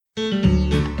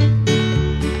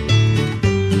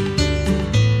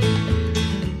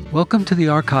Welcome to the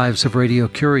archives of Radio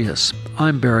Curious.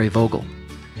 I'm Barry Vogel.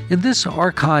 In this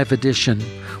archive edition,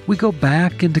 we go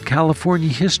back into California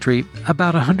history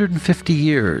about 150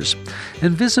 years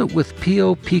and visit with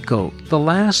Pico, the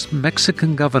last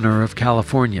Mexican governor of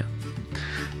California.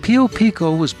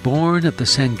 Pico was born at the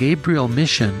San Gabriel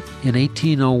Mission in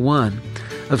 1801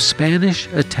 of Spanish,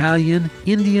 Italian,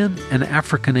 Indian, and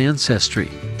African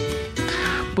ancestry.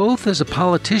 Both as a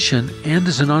politician and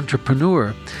as an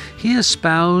entrepreneur, he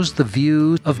espoused the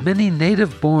views of many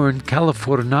native-born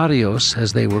Californiarios,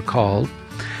 as they were called,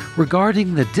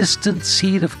 regarding the distant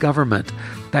seat of government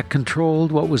that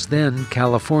controlled what was then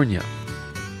California.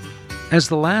 As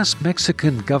the last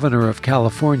Mexican governor of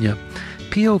California,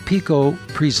 Pico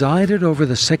presided over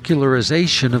the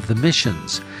secularization of the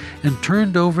missions and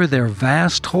turned over their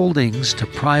vast holdings to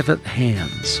private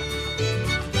hands.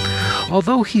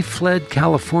 Although he fled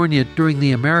California during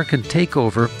the American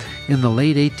takeover in the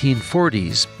late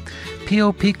 1840s,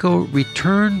 Pico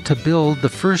returned to build the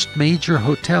first major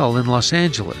hotel in Los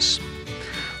Angeles.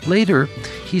 Later,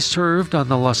 he served on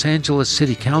the Los Angeles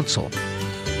City Council.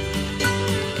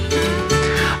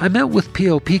 I met with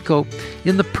Pico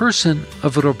in the person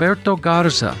of Roberto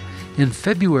Garza in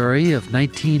February of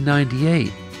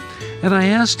 1998, and I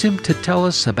asked him to tell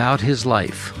us about his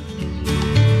life.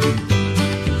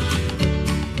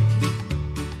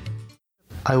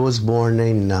 I was born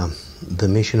in the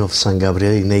mission of San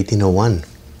Gabriel in 1801.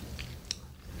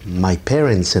 My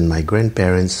parents and my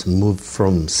grandparents moved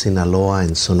from Sinaloa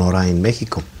and Sonora in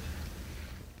Mexico.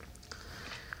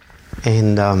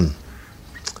 And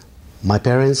my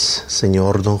parents,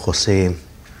 Señor Don José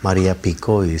María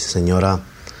Pico y Señora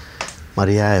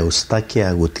María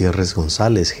Eustaquia Gutiérrez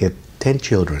González, had 10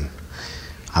 children.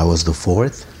 I was the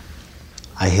fourth.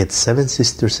 I had 7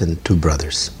 sisters and 2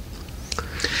 brothers.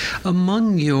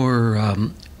 Among your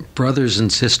brothers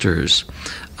and sisters,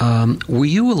 were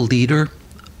you a leader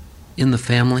in the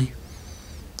family?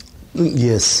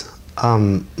 Yes.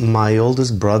 My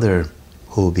oldest brother,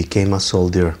 who became a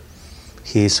soldier,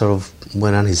 he sort of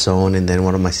went on his own, and then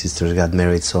one of my sisters got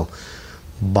married. So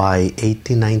by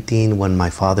 1819, when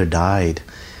my father died,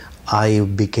 I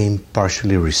became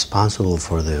partially responsible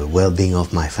for the well-being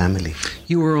of my family.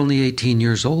 You were only 18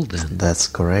 years old then? That's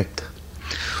correct.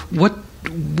 What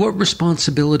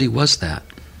responsibility was that?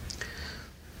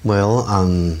 Well,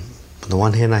 on the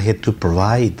one hand, I had to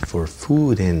provide for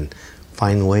food and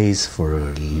find ways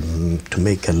to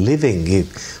make a living,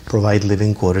 provide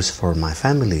living quarters for my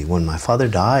family. When my father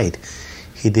died,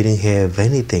 he didn't have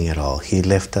anything at all. He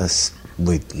left us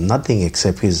with nothing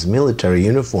except his military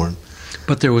uniform.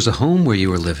 But there was a home where you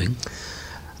were living.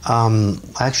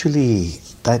 Actually,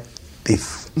 that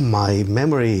if my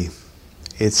memory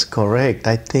is correct,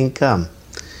 I think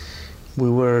we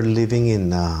were living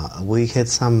in, we had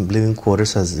some living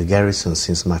quarters as the garrison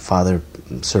since my father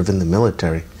served in the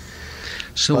military.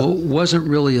 So it wasn't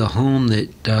really a home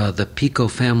that the Pico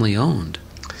family owned?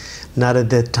 Not at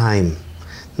that time.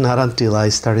 Not until I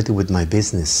started with my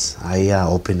business. I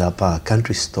opened up a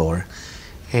country store,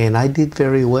 and I did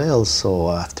very well. So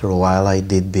after a while, I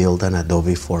did build an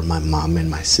adobe for my mom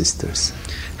and my sisters.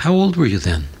 How old were you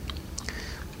then?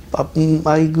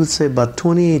 I would say about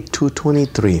 22,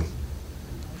 23.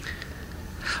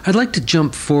 I'd like to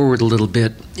jump forward a little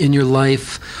bit in your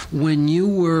life when you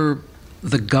were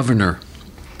the governor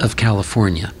of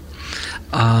California.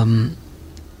 I'd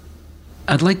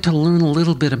like to learn a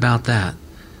little bit about that.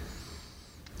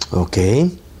 Okay.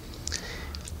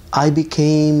 I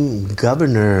became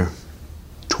governor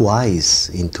twice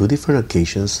in 2 different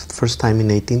occasions. First time in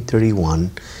 1831,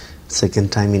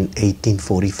 second time in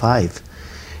 1845.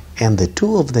 And the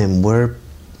 2 of them were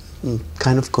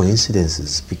kind of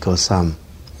coincidences because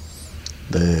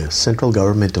the central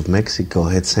government of Mexico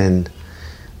had sent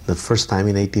the first time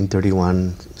in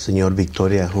 1831 Señor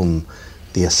Victoria, whom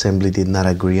the assembly did not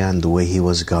agree on the way he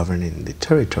was governing the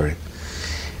territory.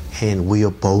 And we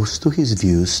opposed to his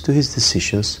views, to his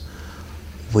decisions.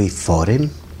 We fought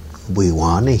him, we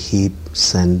won, and he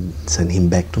sent him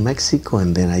back to Mexico,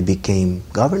 and then I became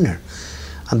governor.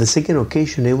 On the second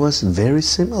occasion, it was very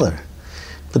similar.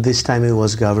 But this time it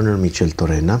was Governor Michel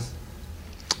Torrena.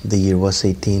 The year was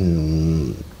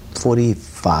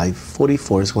 1845,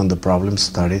 44 is when the problem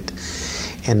started.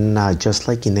 And just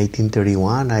like in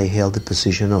 1831, I held the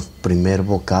position of primer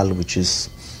vocal, which is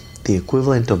the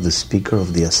equivalent of the Speaker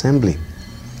of the Assembly,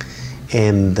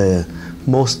 and the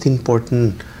most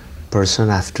important person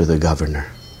after the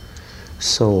governor.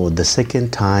 So the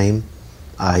second time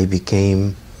I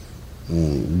became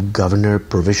governor,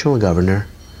 provisional governor,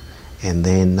 And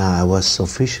then I was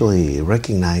officially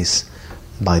recognized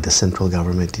by the central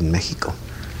government in Mexico.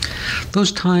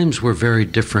 Those times were very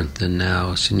different than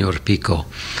now, Senor Pico.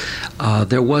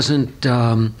 There wasn't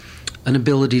an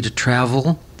ability to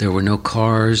travel. There were no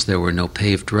cars, there were no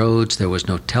paved roads, there was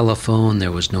no telephone,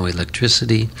 there was no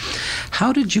electricity.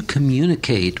 How did you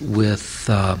communicate with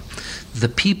the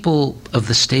people of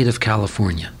the state of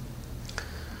California?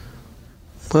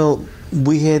 Well,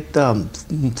 we had,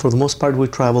 for the most part, we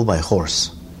traveled by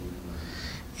horse.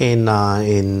 And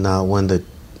when the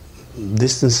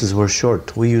distances were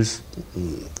short, we used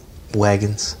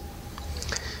wagons.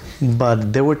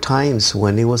 But there were times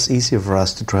when it was easier for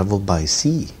us to travel by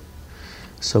sea.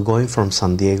 So going from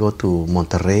San Diego to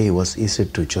Monterrey, it was easier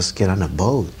to just get on a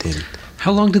boat. And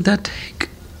how long did that take?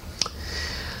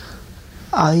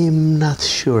 I am not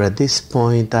sure at this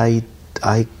point. I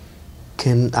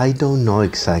don't know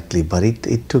exactly, but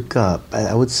it took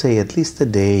I would say at least a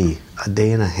day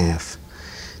and a half.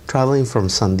 Traveling from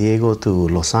San Diego to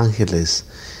Los Angeles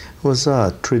was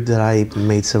a trip that I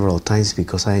made several times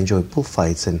because I enjoy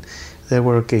bullfights, and there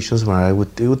were occasions where it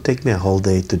would take me a whole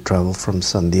day to travel from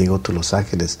San Diego to Los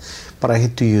Angeles, but I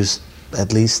had to use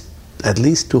at least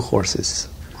 2 horses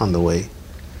on the way.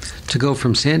 To go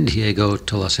from San Diego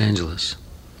to Los Angeles.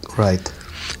 Right.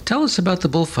 Tell us about the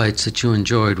bullfights that you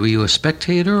enjoyed. Were you a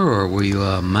spectator or were you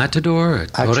a matador, a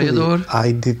toreador? Actually,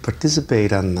 I did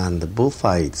participate on the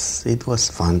bullfights. It was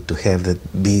fun to have that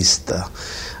beast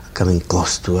coming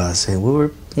close to us, and we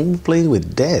were playing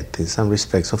with death in some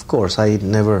respects. Of course, I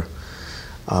don't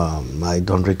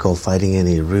recall fighting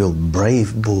any real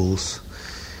brave bulls,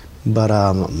 but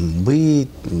we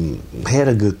had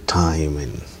a good time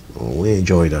and we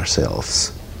enjoyed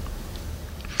ourselves.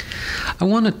 I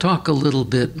want to talk a little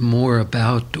bit more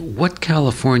about what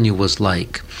California was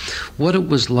like, what it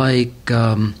was like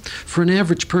for an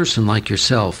average person like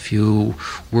yourself. You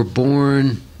were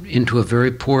born into a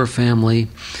very poor family,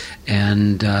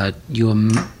 and you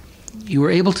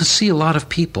were able to see a lot of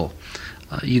people.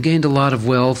 You gained a lot of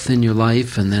wealth in your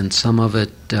life, and then some of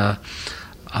it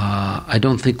I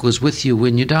don't think was with you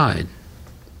when you died.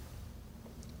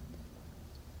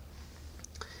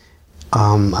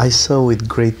 I saw with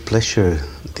great pleasure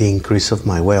the increase of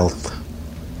my wealth.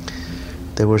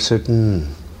 There were certain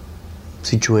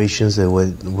situations that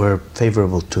were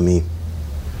favorable to me.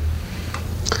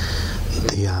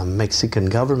 The Mexican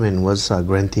government was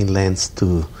granting lands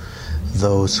to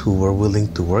those who were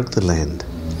willing to work the land.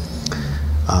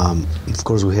 Of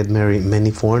course, we had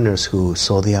many foreigners who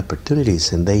saw the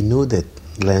opportunities, and they knew that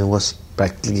land was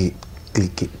practically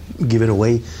given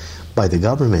away by the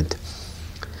government.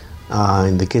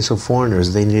 In the case of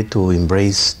foreigners, they needed to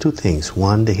embrace 2 things.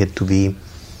 One, they had to be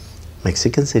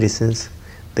Mexican citizens.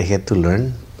 They had to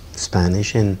learn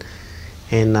Spanish, and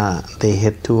they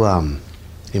had to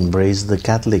embrace the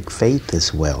Catholic faith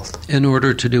as well. In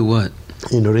order to do what?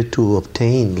 In order to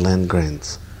obtain land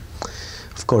grants.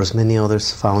 Of course, many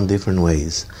others found different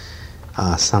ways.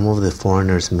 Some of the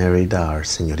foreigners married our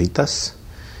señoritas,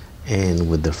 and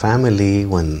with their family,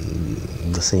 when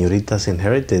the señoritas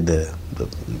inherited their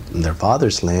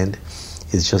father's land,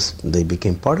 it's just they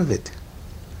became part of it.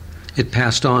 It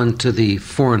passed on to the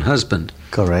foreign husband.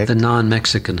 Correct. The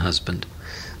non-Mexican husband.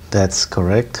 That's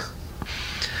correct.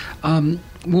 Well,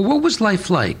 what was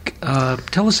life like?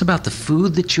 Tell us about the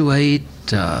food that you ate.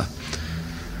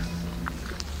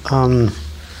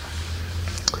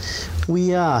 We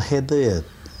had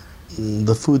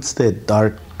the foods that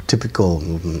are typical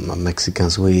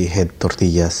Mexicans. We had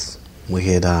tortillas. We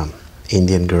had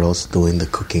Indian girls doing the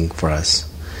cooking for us.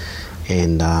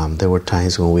 And there were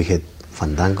times when we had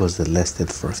fandangos that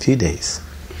lasted for a few days.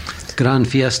 Gran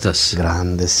fiestas.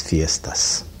 Grandes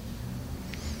fiestas.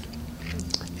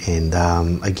 And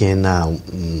again,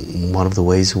 one of the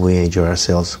ways we enjoy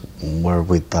ourselves were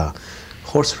with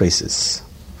horse races.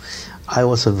 I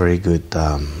was a very good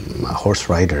horse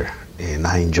rider, and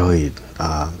I enjoyed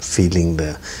feeling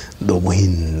the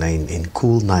wind in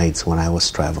cool nights when I was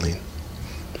traveling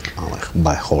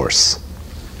by horse.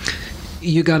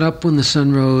 You got up when the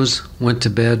sun rose, went to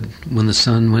bed when the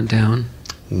sun went down?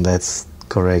 That's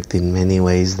correct. In many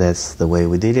ways, that's the way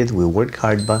we did it. We worked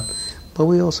hard, but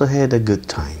we also had a good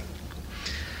time.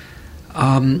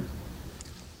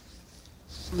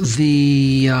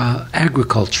 The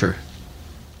agriculture.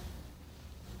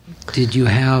 Did you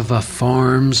have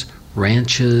farms,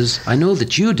 ranches? I know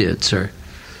that you did, sir.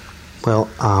 Well,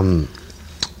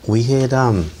 we had,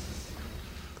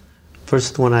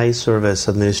 first when I served as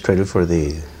administrator for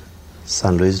the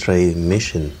San Luis Rey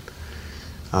Mission,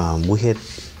 we had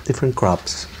different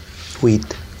crops, wheat,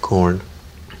 corn,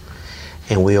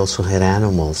 and we also had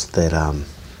animals that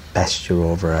pasture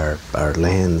over our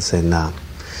lands, and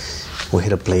we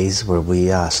had a place where we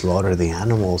slaughtered the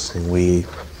animals, and we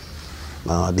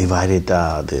divided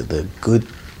the good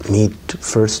meat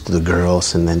first to the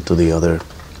girls and then to the other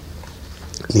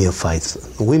neophytes.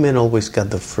 Women always got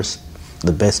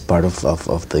the best part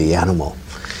of the animal.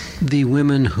 The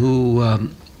women who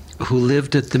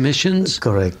lived at the missions?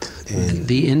 Correct. And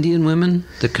the Indian women,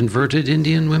 the converted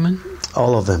Indian women?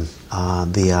 all of them.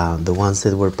 The ones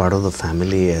that were part of the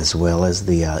family, as well as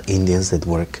the Indians that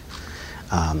work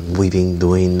weaving,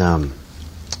 doing a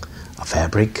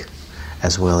fabric,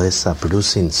 as well as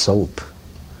producing soap.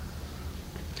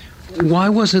 Why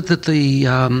was it that the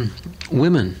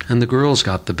women and the girls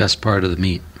got the best part of the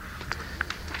meat?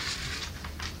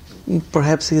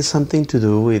 Perhaps it has something to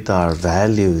do with our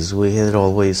values. We had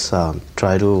always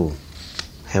tried to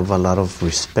have a lot of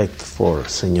respect for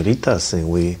señoritas, and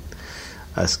we,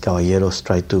 as caballeros,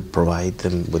 try to provide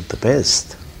them with the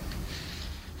best.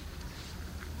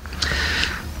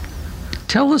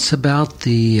 Tell us about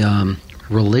the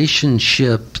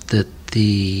relationship that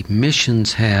the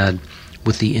missions had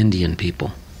with the Indian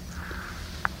people.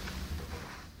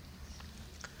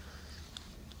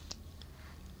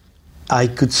 I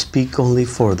could speak only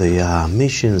for the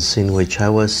missions in which I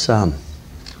was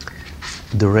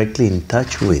directly in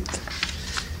touch with.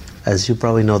 As you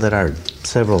probably know, there are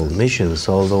several missions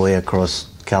all the way across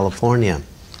California.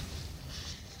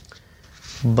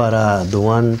 But the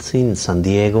ones in San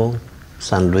Diego,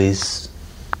 San Luis,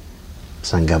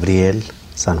 San Gabriel,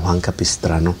 San Juan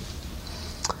Capistrano,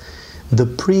 the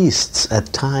priests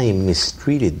at times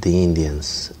mistreated the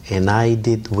Indians, and I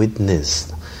did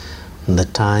witness the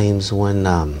times when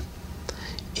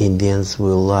Indians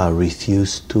will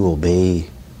refuse to obey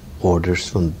orders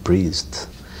from the priests.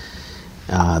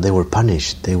 They were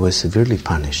punished. They were severely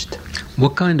punished.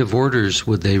 What kind of orders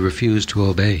would they refuse to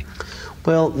obey?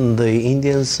 Well, the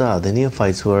Indians, the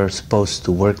neophytes, were supposed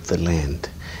to work the land,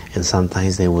 and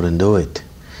sometimes they wouldn't do it.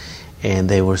 And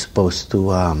they were supposed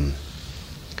to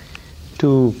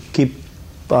keep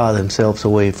themselves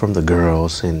away from the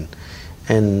girls, and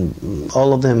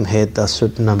all of them had a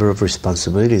certain number of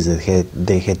responsibilities that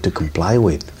they had to comply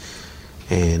with.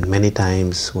 And many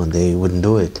times when they wouldn't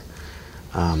do it,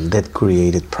 that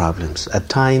created problems. At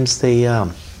times they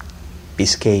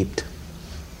escaped,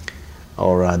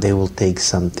 or they will take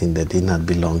something that did not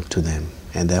belong to them,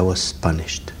 and that was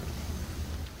punished.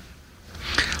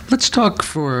 Let's talk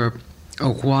for a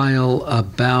while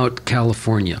about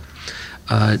California.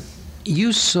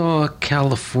 You saw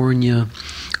California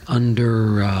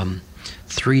under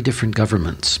 3 different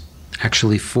governments,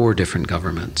 actually 4 different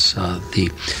governments. The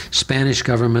Spanish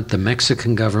government, the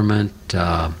Mexican government,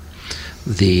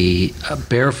 the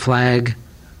Bear Flag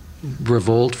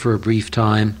revolt for a brief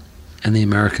time, and the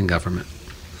American government.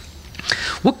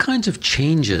 What kinds of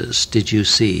changes did you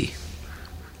see?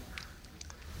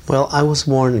 Well, I was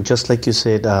born, just like you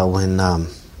said, when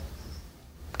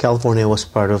California was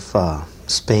part of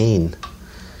Spain,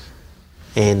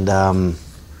 and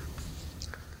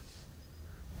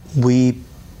we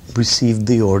received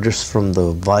the orders from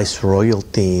the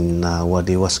Viceroyalty in what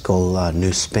it was called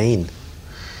New Spain.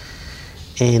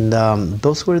 And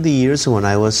those were the years when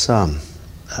I was a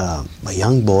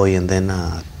young boy and then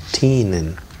a teen,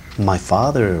 and my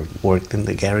father worked in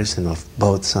the garrison of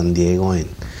both San Diego and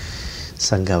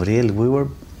San Gabriel. We were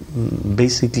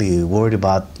basically worried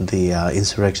about the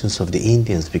insurrections of the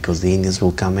Indians, because the Indians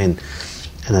will come in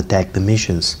and attack the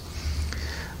missions.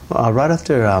 Right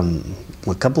after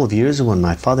a couple of years, when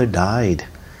my father died,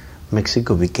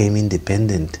 Mexico became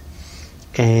independent.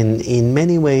 And in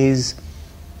many ways,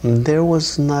 there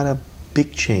was not a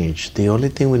big change. The only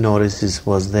thing we noticed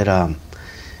was that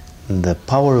the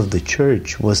power of the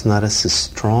church was not as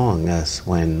strong as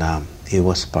when it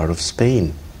was part of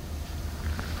Spain.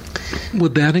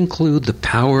 Would that include the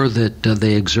power that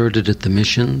they exerted at the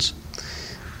missions?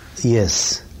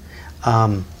 Yes.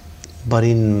 But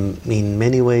in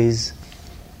many ways,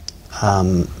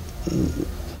 the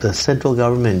central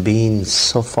government being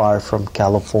so far from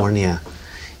California,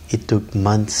 it took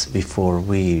months before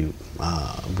we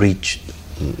reached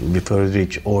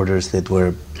orders that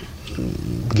were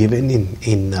given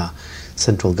in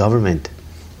central government.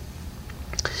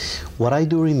 What I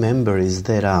do remember is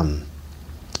that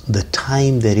the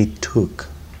time that it took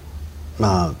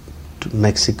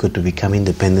Mexico to become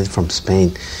independent from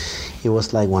Spain, it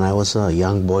was like when I was a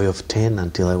young boy of 10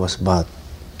 until I was about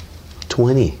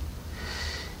 20.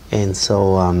 And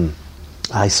so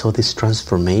I saw this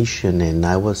transformation, and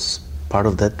I was part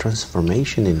of that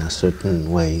transformation in a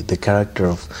certain way. The character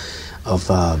of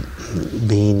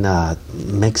being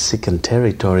Mexican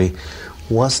territory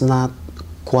was not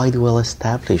quite well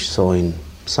established. So in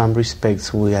some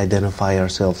respects, we identify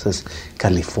ourselves as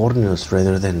Californios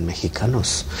rather than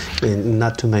Mexicanos. And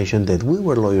not to mention that we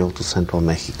were loyal to Central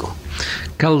Mexico.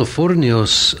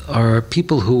 Californios are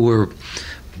people who were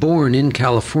born in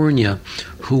California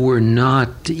who were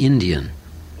not Indian.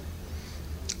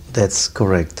 That's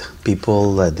correct.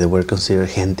 People that they were considered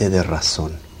gente de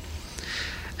razón.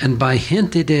 And by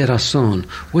gente de razón,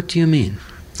 what do you mean?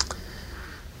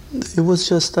 It was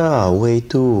just a way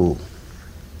to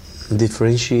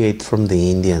differentiate from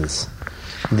the Indians.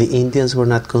 The Indians were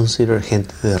not considered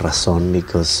gente de razón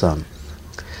because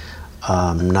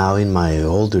now in my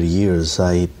older years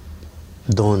I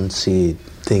don't see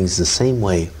things the same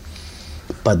way.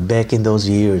 But back in those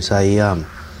years I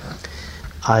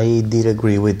did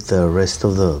agree with the rest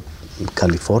of the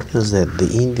Californians that the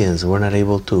Indians were not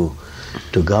able to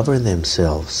govern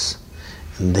themselves.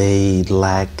 They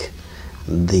lack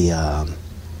the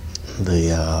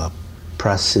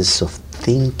process of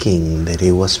thinking that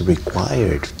it was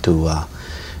required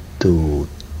to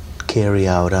carry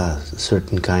out a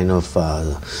certain kind of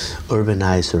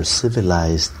urbanized or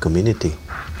civilized community.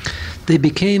 They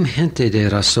became gente de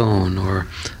razón, or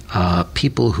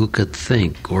people who could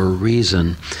think or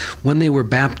reason, when they were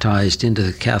baptized into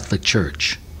the Catholic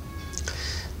Church.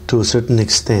 To a certain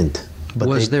extent. But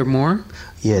was there more?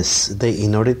 Yes,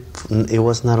 it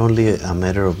was not only a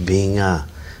matter of being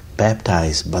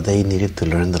baptized, but they needed to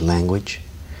learn the language.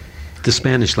 The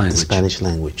Spanish language. The Spanish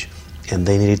language. And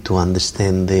they needed to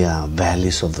understand the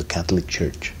values of the Catholic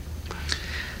Church.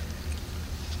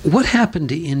 What happened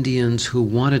to Indians who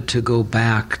wanted to go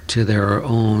back to their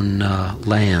own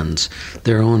lands,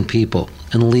 their own people,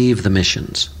 and leave the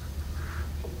missions?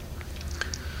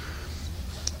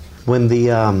 When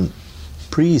the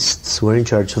priests were in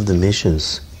charge of the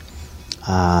missions,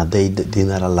 they did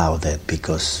not allow that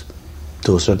because,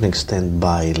 to a certain extent,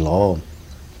 by law,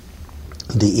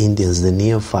 the Indians, the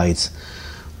neophytes,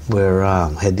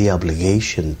 had the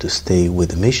obligation to stay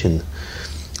with the mission.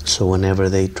 So whenever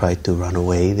they tried to run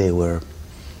away, a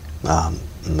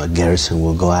garrison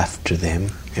will go after them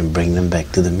and bring them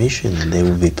back to the mission, and they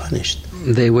will be punished.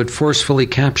 They would forcefully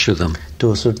capture them?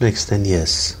 To a certain extent,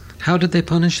 yes. How did they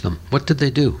punish them? What did they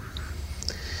do?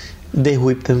 They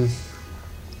whipped them.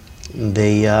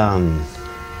 They,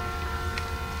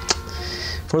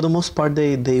 for the most part,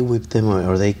 they whipped them,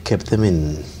 or they kept them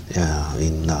in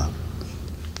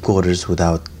quarters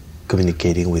without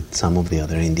communicating with some of the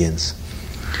other Indians.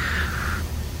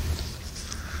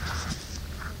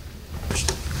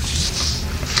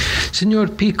 Senor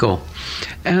Pico,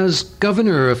 as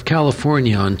governor of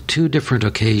California on 2 different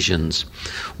occasions,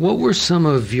 what were some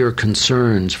of your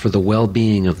concerns for the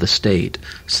well-being of the state,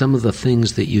 some of the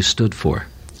things that you stood for?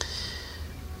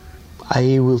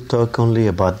 I will talk only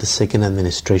about the second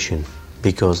administration,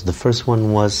 because the first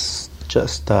one was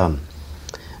just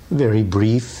very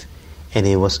brief and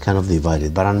it was kind of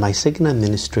divided. But on my second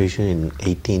administration in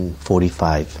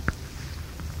 1845,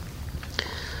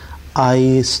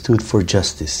 I stood for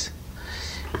justice.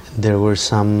 There were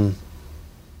some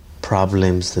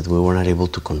problems that we were not able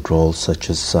to control, such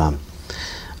as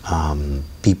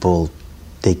people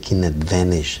taking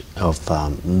advantage of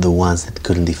the ones that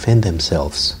couldn't defend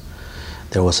themselves.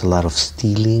 There was a lot of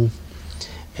stealing,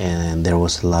 and there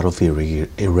was a lot of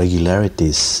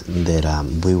irregularities that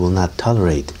we will not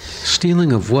tolerate.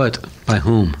 Stealing of what? By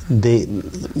whom?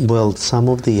 Some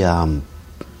of the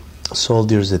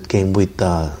soldiers that came with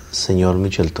Señor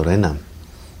Michel Torena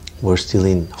were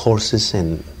stealing horses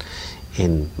and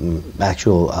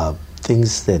actual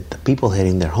things that people had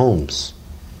in their homes.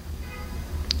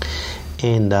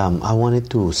 And I wanted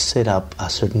to set up a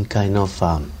certain kind of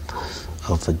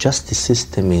a justice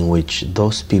system in which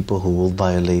those people who will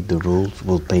violate the rules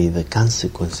will pay the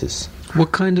consequences.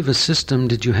 What kind of a system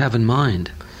did you have in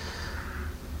mind?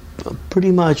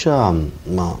 Pretty much a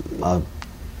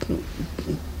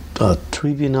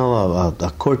tribunal,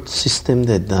 a court system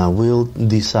that will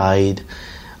decide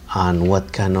on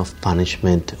what kind of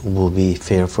punishment will be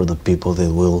fair for the people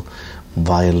that will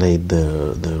violate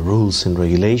the rules and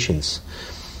regulations.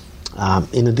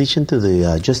 In addition to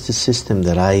the justice system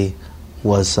that I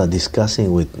was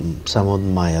discussing with some of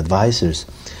my advisors,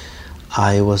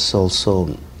 I was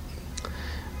also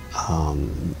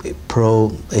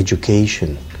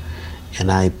pro-education,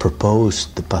 and I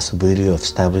proposed the possibility of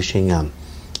establishing a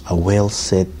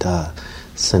well-set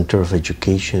center of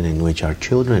education in which our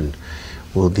children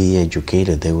will be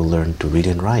educated. They will learn to read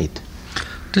and write.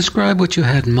 Describe what you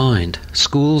had in mind.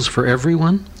 Schools for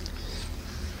everyone?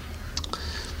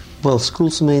 Well,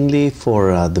 schools mainly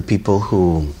for the people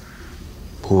who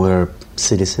were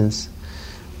citizens,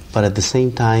 but at the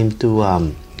same time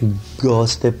to go a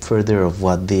step further of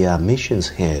what the missions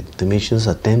had. The missions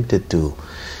attempted to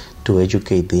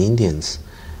educate the Indians.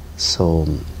 So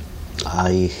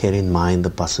I had in mind the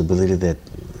possibility that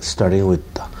starting with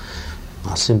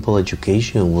a simple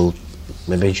education will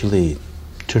eventually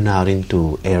turn out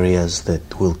into areas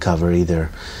that will cover either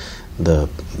the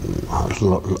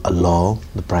law,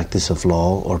 the practice of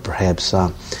law, or perhaps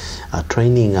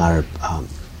training our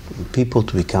people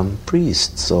to become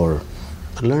priests or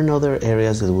learn other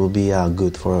areas that will be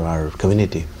good for our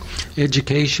community.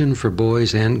 Education for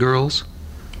boys and girls?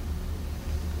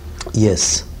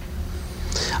 Yes.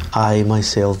 I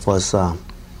myself was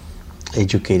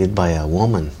educated by a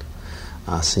woman.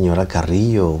 Señora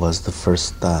Carrillo was the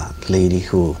first lady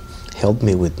who helped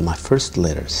me with my first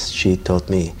letters. She taught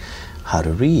me how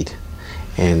to read.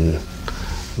 And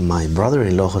my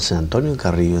brother-in-law, Jose Antonio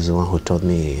Carrillo, is the one who taught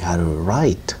me how to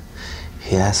write.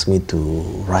 He asked me to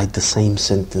write the same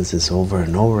sentences over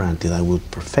and over until I would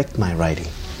perfect my writing.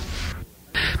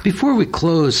 Before we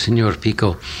close, Senor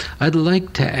Pico, I'd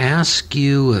like to ask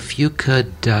you if you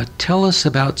could tell us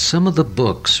about some of the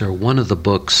books or one of the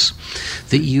books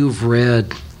that you've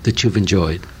read that you've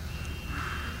enjoyed.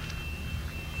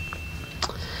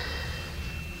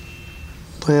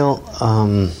 Well,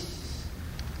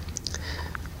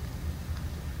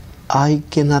 I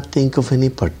cannot think of any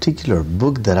particular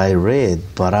book that I read,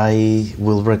 but I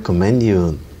will recommend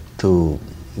you to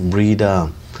read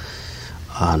a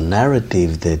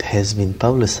narrative that has been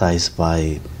publicized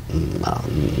by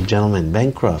gentleman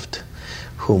Bancroft,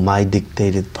 whom I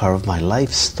dictated part of my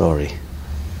life story.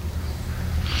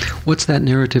 What's that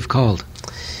narrative called?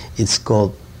 It's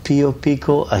called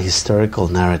Pico, a historical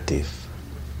narrative.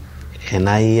 And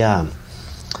I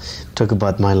talk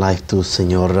about my life to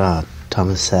Senor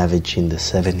Thomas Savage in the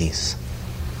 70s.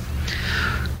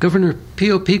 Governor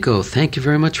Pico, thank you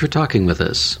very much for talking with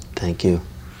us. Thank you.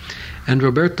 And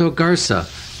Roberto Garza,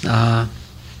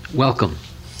 welcome.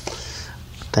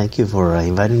 Thank you for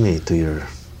inviting me to your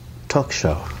talk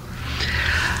show.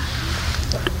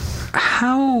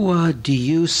 How do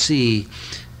you see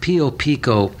Pio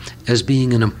Pico as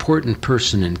being an important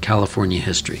person in California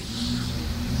history?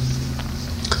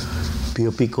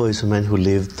 Pio Pico is a man who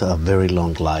lived a very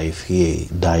long life. He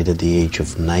died at the age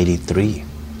of 93.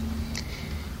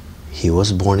 He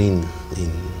was born in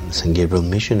San Gabriel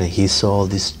Mission, and he saw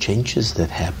these changes that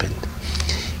happened.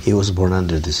 He was born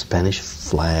under the Spanish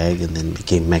flag and then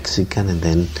became Mexican, and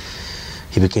then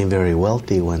he became very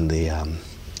wealthy when the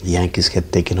Yankees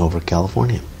had taken over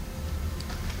California.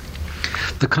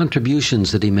 The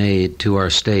contributions that he made to our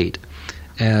state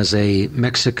as a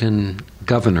Mexican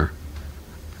governor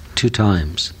 2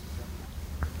 times.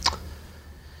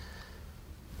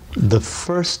 The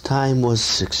first time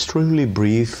was extremely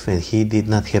brief, and he did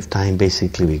not have time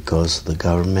basically because the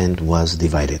government was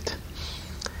divided.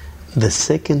 The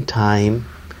second time,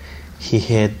 he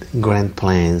had grand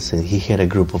plans, and he had a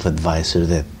group of advisors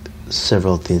that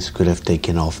several things could have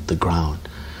taken off the ground.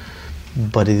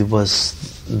 But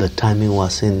the timing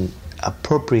wasn't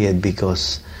appropriate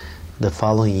because the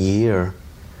following year,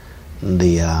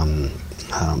 the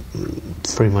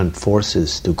Fremont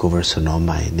forces took over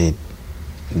Sonoma, and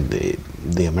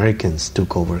the Americans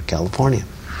took over California.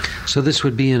 So this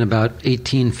would be in about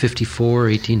 1854,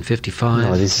 1855?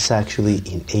 No, this is actually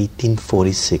in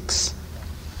 1846.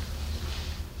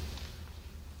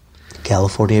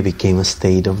 California became a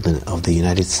state of the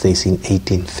United States in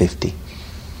 1850.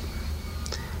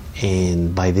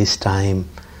 And by this time,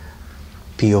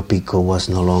 Pio Pico was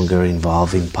no longer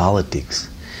involved in politics.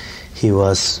 He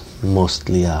was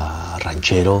mostly a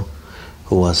ranchero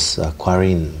who was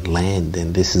acquiring land,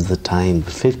 and this is the time,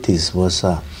 the 50s was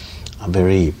a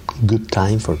very good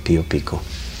time for Pio Pico.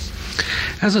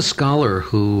 As a scholar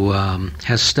who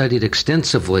has studied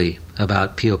extensively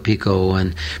about Pio Pico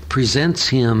and presents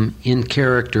him in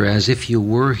character as if you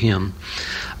were him,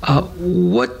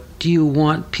 what do you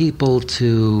want people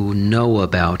to know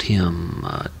about him,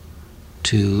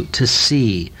 to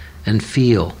see and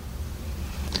feel?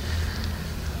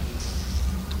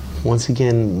 Once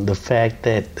again, the fact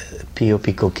that Pio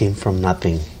Pico came from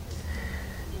nothing.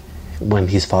 When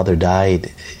his father died,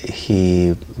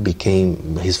 his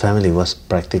family was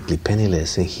practically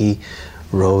penniless, and he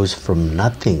rose from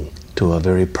nothing to a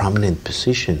very prominent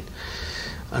position.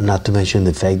 Not to mention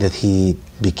the fact that he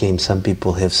became, some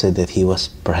people have said that he was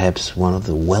perhaps one of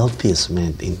the wealthiest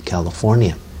men in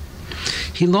California.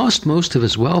 He lost most of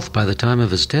his wealth by the time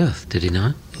of his death, did he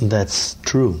not? That's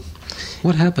true.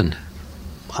 What happened?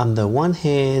 On the one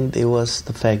hand, it was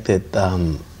the fact that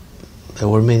there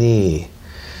were many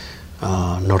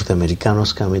North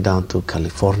Americanos coming down to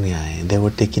California, and they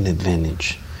were taking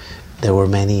advantage. There were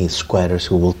many squatters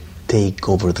who will take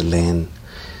over the land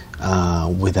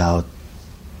without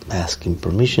asking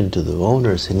permission to the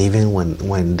owners, and even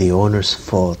when the owners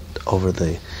fought over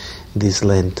this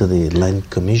land to the land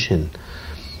commission,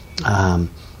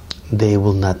 they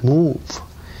will not move.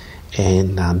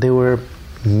 And there were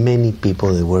many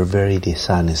people that were very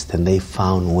dishonest, and they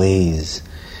found ways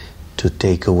to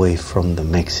take away from the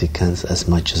Mexicans as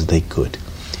much as they could.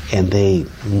 And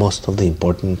most of the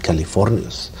important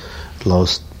Californians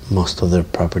lost most of their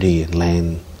property and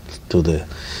land to the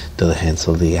hands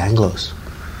of the Anglos.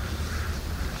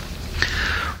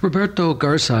 Roberto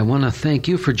Garza, I want to thank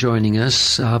you for joining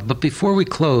us. But before we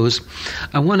close,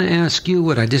 I want to ask you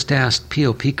what I just asked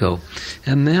Pio Pico,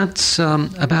 and that's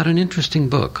about an interesting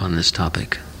book on this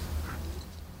topic.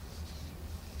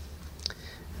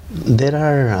 There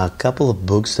are a couple of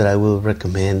books that I will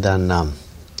recommend in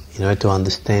order to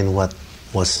understand what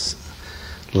was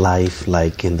life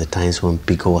like in the times when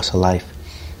Pico was alive.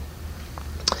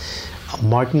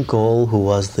 Martin Cole, who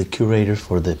was the curator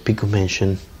for the Pico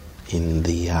Mansion in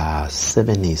the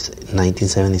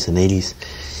 1970s and 80s,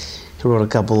 he wrote a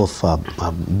couple of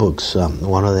books.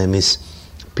 One of them is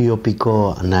Pio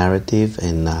Pico Narrative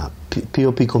and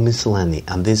Pio Pico Miscellany.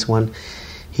 And this one,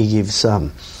 he gives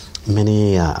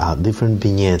many different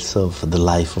vignettes of the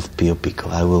life of Pio Pico.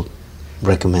 I will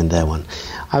recommend that one.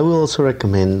 I will also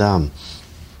recommend The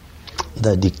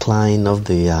Decline of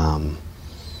the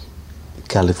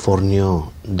California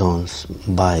Dons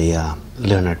by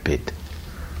Leonard Pitt.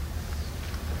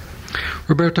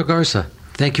 Roberto Garza,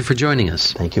 thank you for joining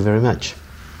us. Thank you very much.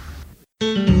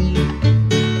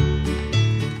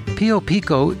 Pio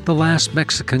Pico, the last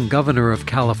Mexican governor of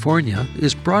California,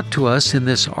 is brought to us in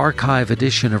this archive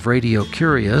edition of Radio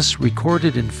Curious,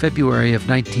 recorded in February of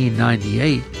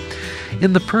 1998,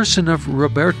 in the person of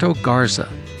Roberto Garza.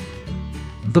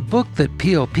 The book that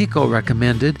Pio Pico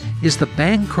recommended is the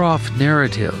Bancroft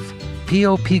Narrative,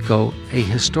 Pio Pico, A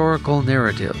Historical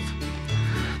Narrative.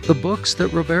 The books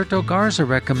that Roberto Garza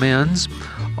recommends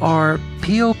are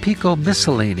Pio Pico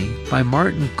Miscellany by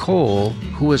Martin Cole,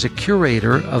 who was a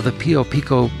curator of the Pio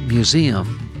Pico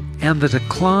Museum, and The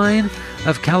Decline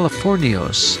of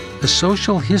Californios, A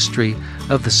Social History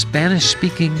of the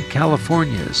Spanish-Speaking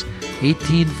Californias,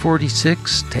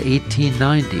 1846 to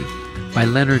 1890, by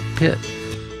Leonard Pitt.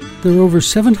 There are over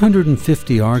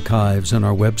 750 archives on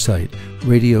our website,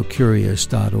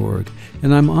 radiocurious.org,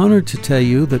 and I'm honored to tell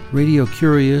you that Radio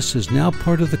Curious is now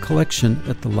part of the collection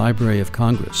at the Library of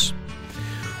Congress.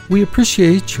 We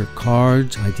appreciate your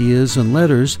cards, ideas, and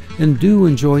letters, and do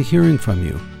enjoy hearing from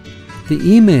you. The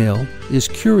email is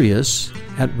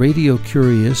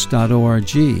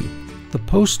curious@radiocurious.org. The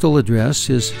postal address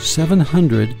is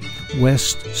 700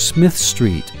 West Smith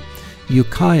Street,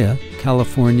 Ukiah,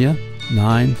 California,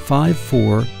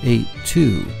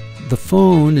 95482. The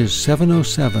phone is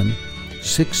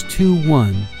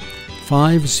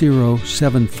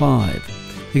 707-621-5075.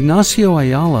 Ignacio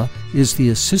Ayala is the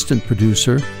assistant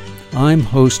producer. I'm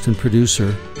host and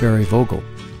producer Barry Vogel.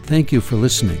 Thank you for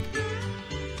listening.